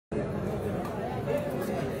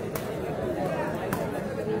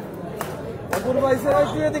अपूर्व भाई से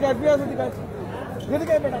ये दिखा पियास दिखा ये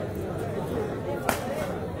दिखा बेटा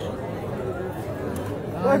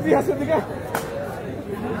ओए पियास दिखा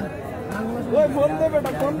ओए फोन दे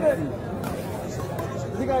बेटा फोन दे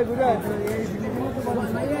दिखा घुरे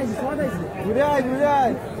आए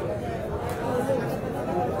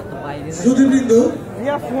সুধীবৃন্দ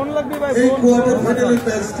या फोन लग भी भाई এই কোয়ার্টার ফাইনালের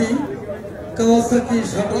ম্যাচটি কাওয়াসাকি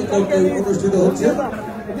শাটল কোর্টে অনুষ্ঠিত হচ্ছে।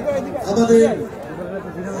 আমাদের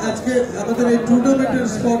আজকে আমাদের এই টুর্নামেন্টের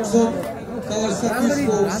স্পন্সর কাওয়াসাকি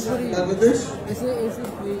স্পোর্টস বাংলাদেশ,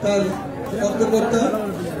 তার কর্মকর্তা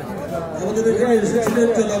আমাদের এখানে এসেছিলেন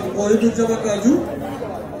জনাব ওয়াহিদুজ্জামান রাজু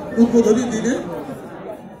উদ্বোধনী দিনে,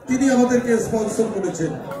 তিনি আমাদেরকে স্পন্সর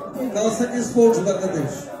করেছেন কাওয়াসাকি স্পোর্টস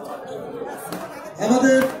বাংলাদেশ।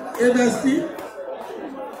 আমাদের এই ম্যাচটি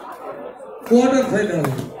কোয়ার্টার ফাইনাল,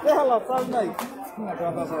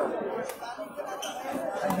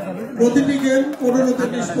 প্রতিটি গেম 15তে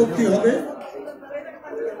নিষ্পত্তি হবে,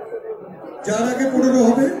 যার আগে 15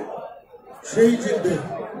 হবে সেই জিতবে।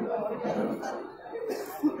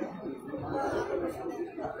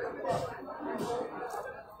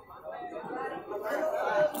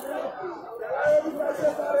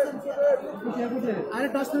 আরে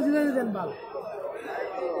টস করে দেন বল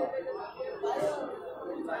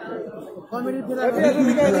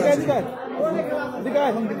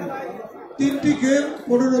তিনটি গেম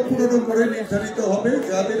 15 করে নির্ধারিত হবে,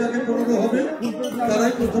 যাদের আগে 15 হবে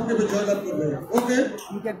তারাই প্রথম গেমে জয়লাভ করবে। ওকে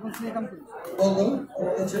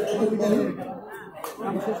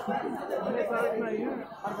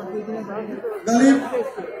Ghalib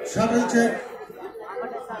shuttle check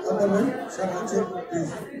shuttle check please.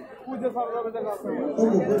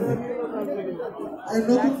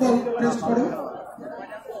 নতুন বল টেস্ট করো।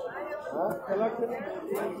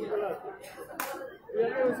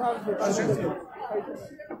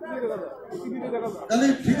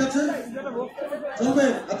 গালিব ঠিক আছে, চলবে,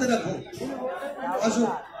 হাতে রাখো। আসুন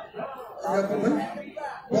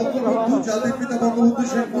বঙ্গবন্ধু জাতির পিতা বঙ্গবন্ধু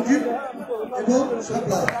শেখ মুজিব এবং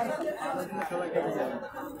শাপলা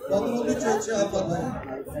বঙ্গবন্ধু চেয়েছে আব্বাস ভাই।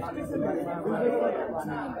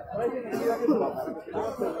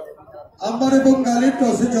 আম্মার এবং গালিব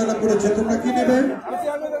টসে জয়লাভ করেছে। তোমরা কি নেবে?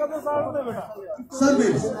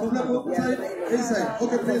 সার্ভিস। তোমরা কোন সাইড? এই সাইড।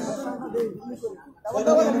 Okay please.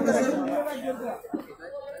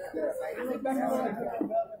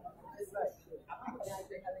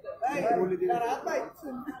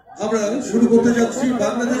 আমরা শুরু করতে যাচ্ছি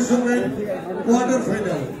বাংলাদেশ সঙ্গে কোয়ার্টার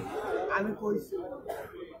ফাইনাল।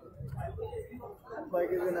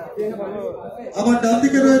 আমার ডান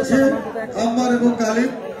দিকে রয়েছে আম্মার এবং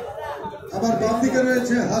গালিব, আমার বাম দিকে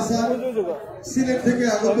রয়েছে হাসান সিলেট থেকে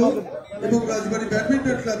আগত এবং রাজবাড়ি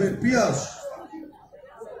ব্যাডমিন্টন ক্লাবের পিয়াস।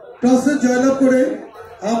 টসে জয়লাভ করে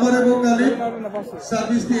আম্মার এবং গালিব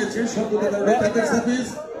সার্ভিস দিয়েছে। সম্পূর্ণ তাদের সার্ভিস।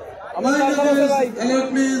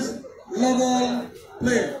 Please লবল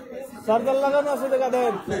play. সার্জার লাগানো আছে দেখা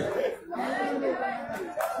দেন।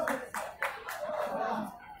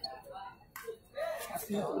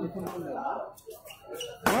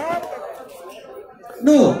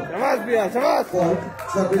 No. Shabash.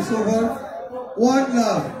 Service over. 1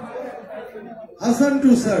 love. Hasan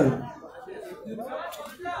to serve.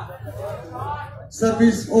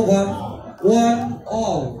 Service over. 1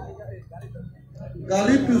 all.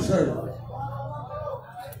 Galib to serve.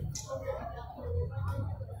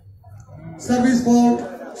 Service fault.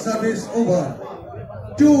 Service over.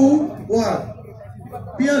 2-1.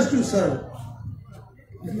 Pias to serve.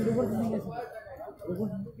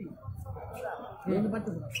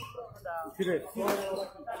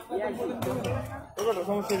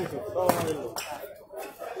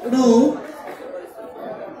 No.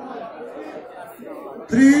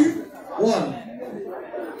 3-1.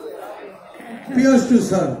 Pias to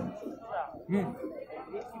serve.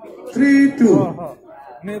 3-2.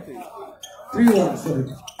 3-1. Sorry.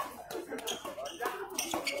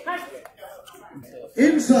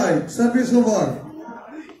 Inside. Service over.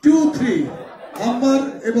 2-3. Ammar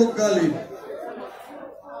এবং গালিব।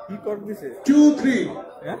 2-3.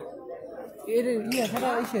 এর ইয়া সারা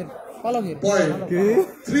ইসের পালকের point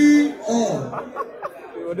 3 all।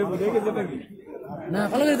 ওটা বুঝে গেছে নাকি? না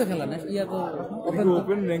পালকের তো খেলা না, ইয়া তো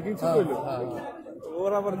ওপেন র‍্যাঙ্কিং ছিল হলো।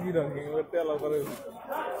 ওর আবার কি র‍্যাঙ্কিং ওর তেলা করে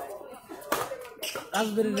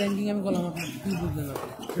রাজবাড়ির র‍্যাঙ্কিং আমি বললাম আপনি কি বুঝলেন?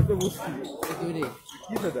 সে তো বুঝছি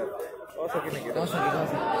কি সেটা অসাকি নাকি?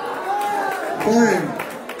 পয়েন্ট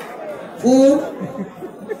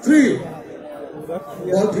 4-3।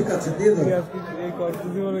 বল ঠিক আছে, দিয়ে দাও। এই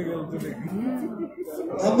কনফিউজ হয়ে গেল তো নাকি?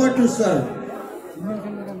 আম্মার টু সার্ভ।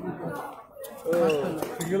 ও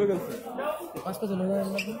সিঙ্গেল গেছে। পাঁচটা চলে যায়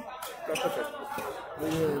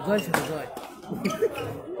জয় ছিল জয়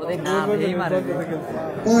ওদের নাম এই মারে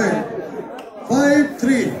পয়েন্ট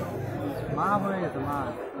 5-3 মা হয়ে গেছে মা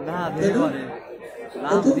না ধরে করে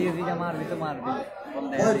লাভ দিয়ে দিকে মারবি তো মারবি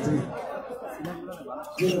 5-3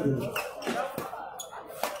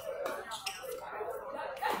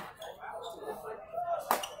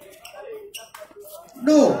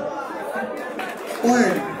 No.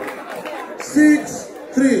 Point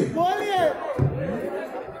 6-3.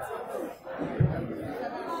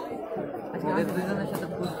 ওদের দুজনের সাথে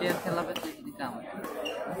ফুল পেয়ার খেলাবে দিতে আমার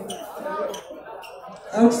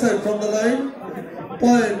Outside from the line.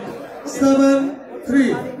 Point 7-3.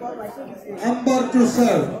 Ammar to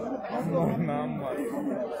serve.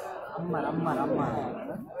 আম্মার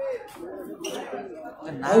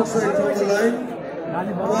Outside from the line.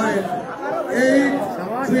 Point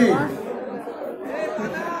 8-3.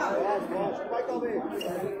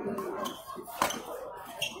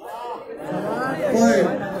 Point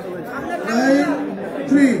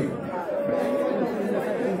 9-3.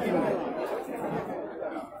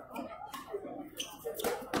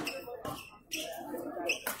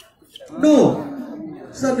 No.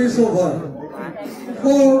 Service over.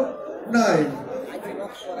 4-9.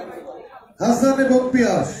 Hasan এবং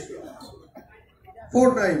Pias.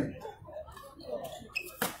 4-9.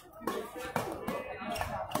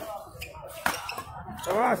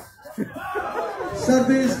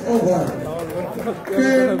 Service over.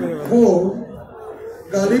 10-4.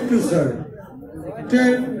 Galib to serve.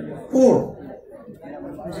 10-4.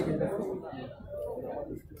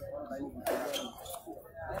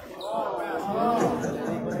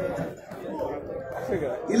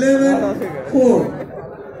 Eleven 4.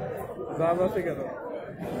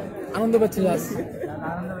 আনন্দ পাচ্ছিল আজ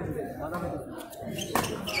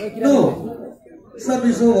No.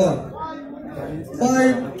 Service over.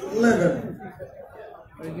 5-11.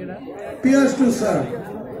 Pias to serve.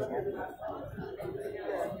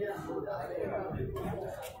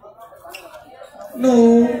 No.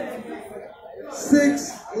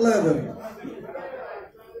 6-11.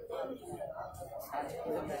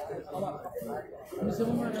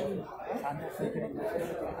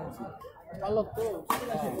 আলোক তো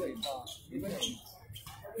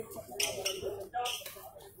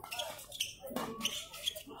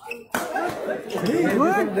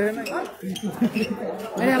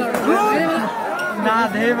না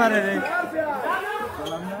ধে মারে রে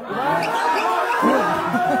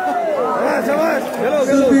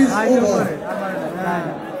Service over.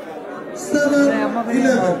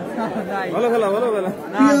 7-11. ভালো খেলা ভালো খেলা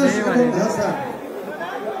Pias এবং Hasan.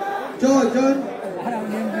 John.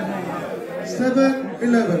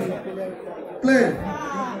 7-11. Play.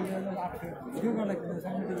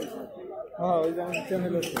 হ্যাঁ ওই যে আমাদের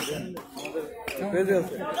চ্যানেল আছে পেজে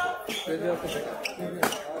আছে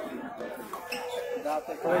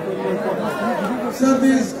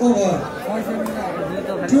Service over.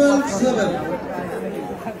 12-7.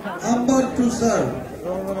 Ammar to serve.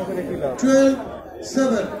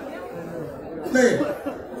 12-7. Play.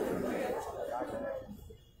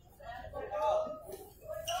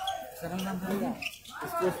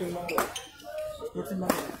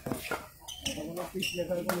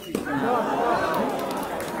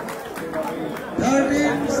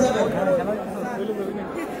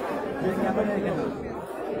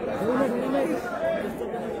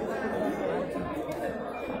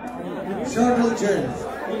 Shuttle change.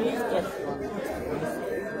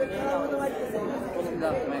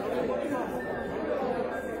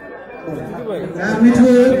 Mithu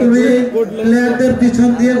তুমি প্লেয়ারদের পিছন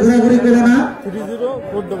দিয়ে ঘোরাঘুরি করো না,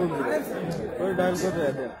 30-400 ওই ডায়াল করে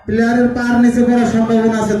আছে প্লেয়ারের পার নিচে পড়ার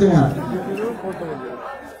সম্ভাবনা আছে তোমার। 30-400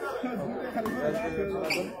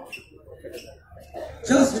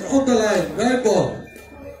 Just on the line, right ball.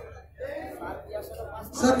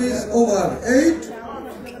 Service over.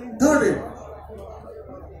 8-30.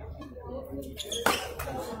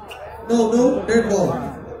 No, dead ball.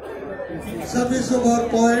 Service over.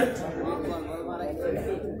 Point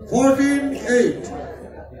 14-8.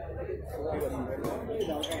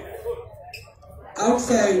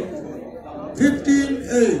 Outside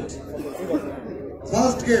 15-8.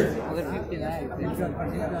 First game.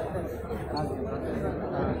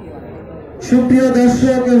 সুপ্রিয়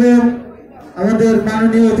দর্শক এবং আমাদের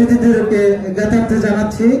মাননীয় অতিথিদেরকে যথার্থ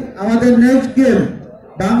জানাচ্ছি, আমাদের next game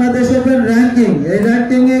Bangladesh open ranking. এই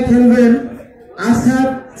র্যাঙ্কিং এ খেলবেন আসাদ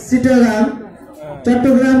চিটাগাং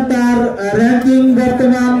চট্টগ্রাম। তার র্যাঙ্কিং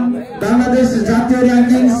বর্তমান বাংলাদেশ জাতীয়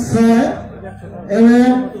র্যাঙ্কিং 6 এবং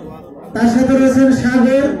তার সাথে রয়েছেন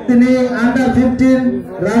সাগর, তিনি আন্ডার 15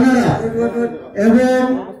 রানার আপ, এবং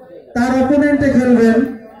তার অপোনেন্টে খেলবেন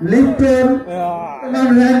লিপ্টন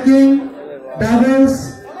র্যাঙ্কিং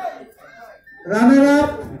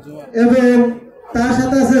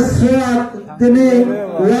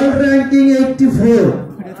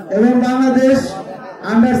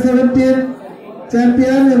 17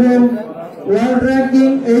 চ্যাম্পিয়ন এবং ওয়ার্ল্ড র্যাঙ্কিং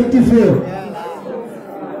 84।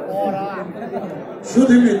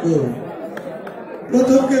 সুধীবৃন্দ,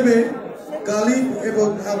 প্রথম গেমে গালিব এবং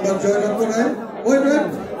আম্মার জয়লাভ করায়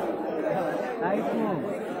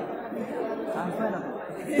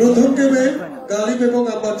প্রথম গেমে গালিব এবং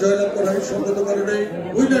আম্মার জয়লাভ করায় সঙ্গত কারণে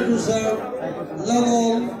winner to serve love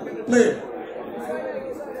all play.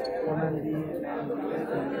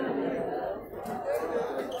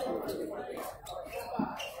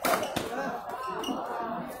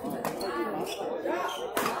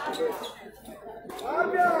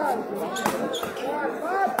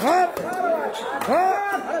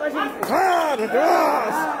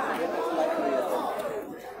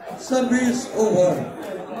 Service over.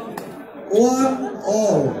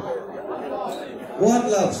 1-all. 1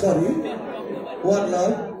 love, sorry. 1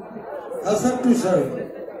 love. Hasan to serve.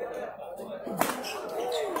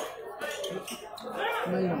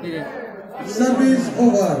 Service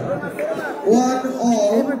over.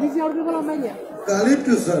 1-all. Galib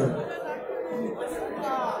to serve.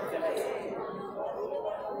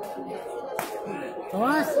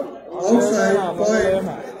 Outside point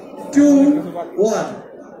 2-1.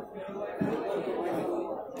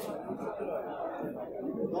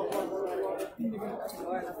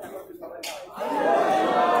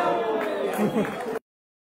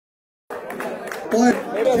 Point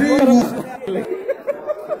 3-1.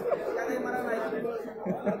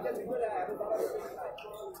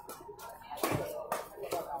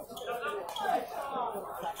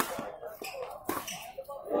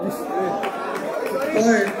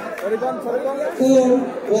 Point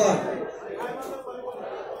 4-1.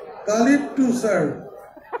 Galib to serve.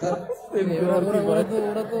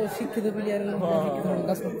 ওরা তো শিক্ষিত প্লেয়ার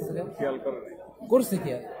কাজ করতেছে করছে কি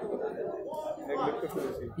আর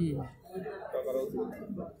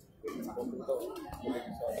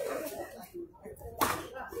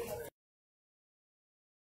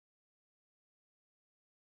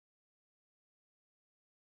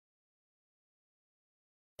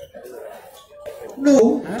No,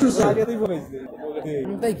 to serve.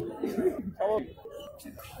 তাই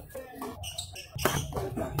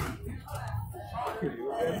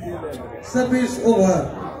Service over.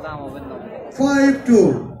 5-2.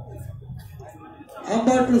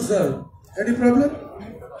 Ammar to serve. Any problem?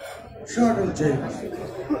 Shot will change.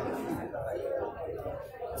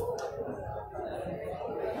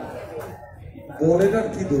 Bowler আর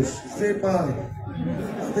কি দোষ? সে পায়।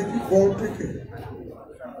 দেখি বল থেকে।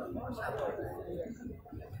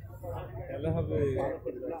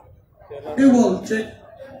 New ball check.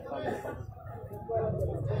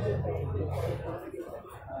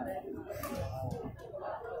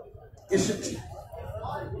 এসেছে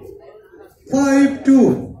 5-2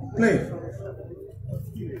 play.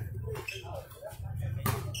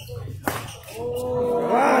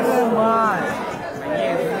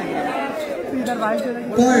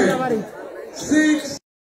 Point 6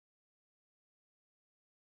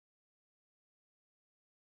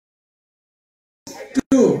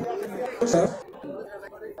 2.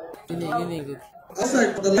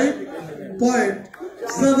 Outside the line. Point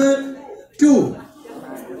 7-2.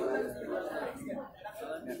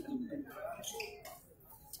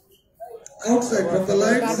 Outside from the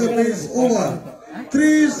line, service over.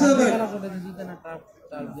 3-7.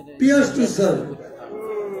 Pias to serve.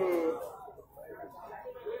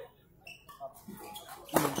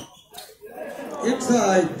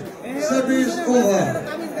 Inside, service over.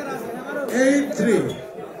 8-3.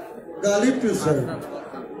 Galib to serve.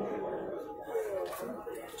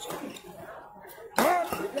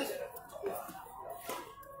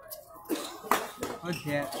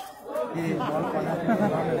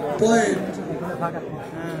 Point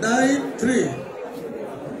 9-3.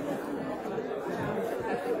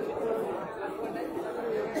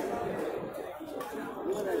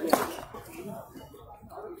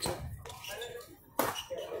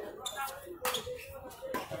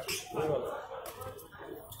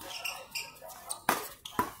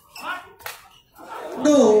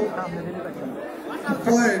 No.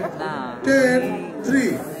 Point 10-3.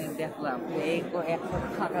 দেখলাম এই একটা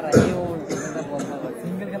ফাঁকা রাখেও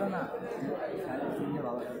সিঙ্গেল খেলা না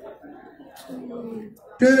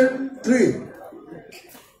 10-3.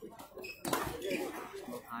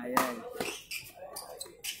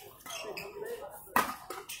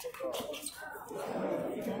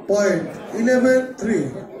 Point 11-3.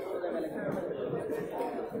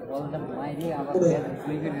 বলটা মাইরে আবার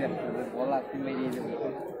উইকেট রাখতে বল আপনি মেরিয়ে দেবে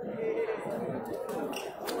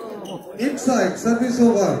Inside, service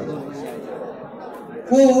over.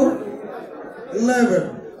 4-11.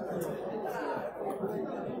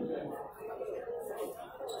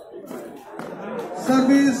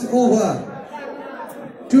 Service over.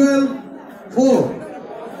 12-4.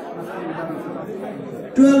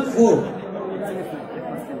 12-4.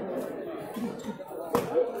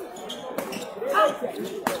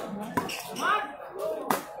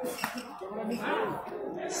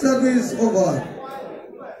 Service over.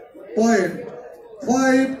 Point.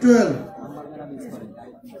 5-12.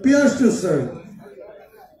 Pias to serve.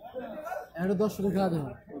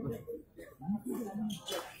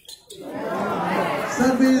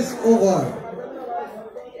 Service over.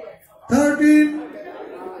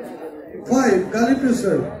 13-5. Galib to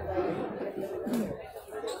serve.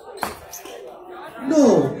 No.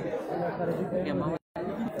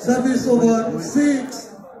 Service over.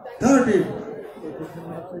 6-13.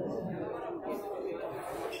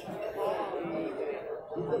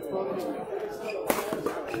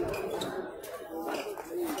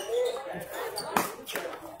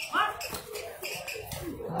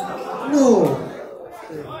 No.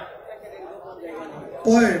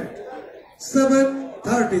 Point.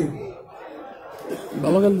 7-13.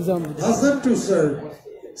 Hasan to serve.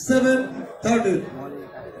 7-13.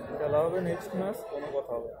 next match কোনো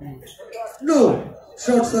কথা হবে No.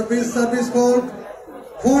 Short service. Service called.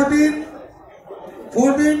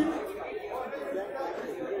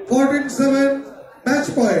 14-7. Match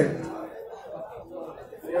point.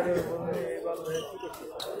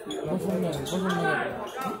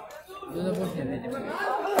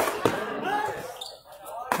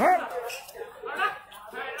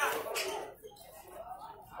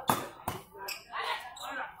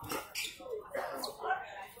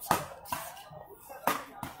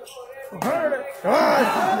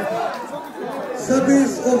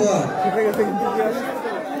 Service over.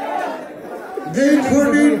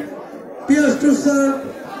 8-14. Pias to serve.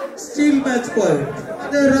 Still match point.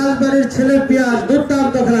 রাজবাড়ির ছেলে পিয়াস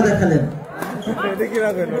দুর্দান্ত খেলা দেখালেন। এটা কি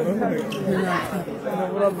রাখবেন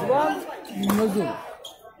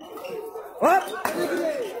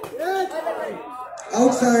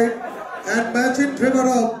Outside and match in favor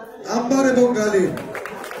of Ammar এবং Galib.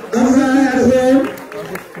 আমরা এখন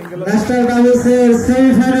মাস্টার ডাবলসের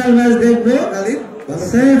সেমিফাইনাল ম্যাচ দেখব।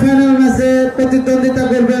 সেমিফাইনাল ম্যাচে প্রতিদ্বন্দ্বিতা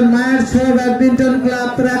করবেন মায়ের ছ ব্যাডমিন্টন ক্লাব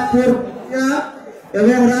প্রাকপুর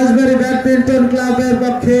এবং রাজবাড়ি ব্যাডমিন্টন ক্লাবের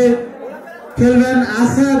পক্ষে খেলবেন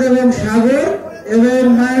আসাদ এবং সাগর এবং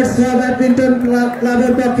মায়ের ছ ব্যাডমিন্টন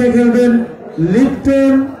ক্লাবের পক্ষে খেলবেন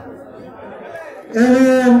লিপটন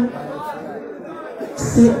এবং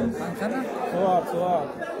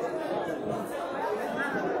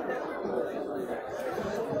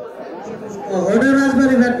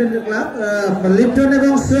রাজবাড়ি ব্যাডমিন্টন ক্লাব লিপটন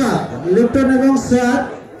এবং সোয়াদ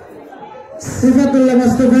সিফাতুল্লাহ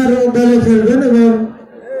মোস্তফার দলে খেলবেন এবং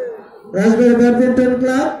রাজবাড়ি ব্যাডমিন্টন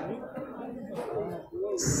ক্লাব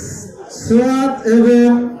সোয়াদ এবং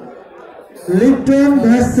লিপটন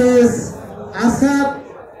ভার্সেস আসাদ।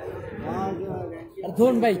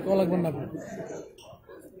 ধরুন ভাই কল লাগবেন না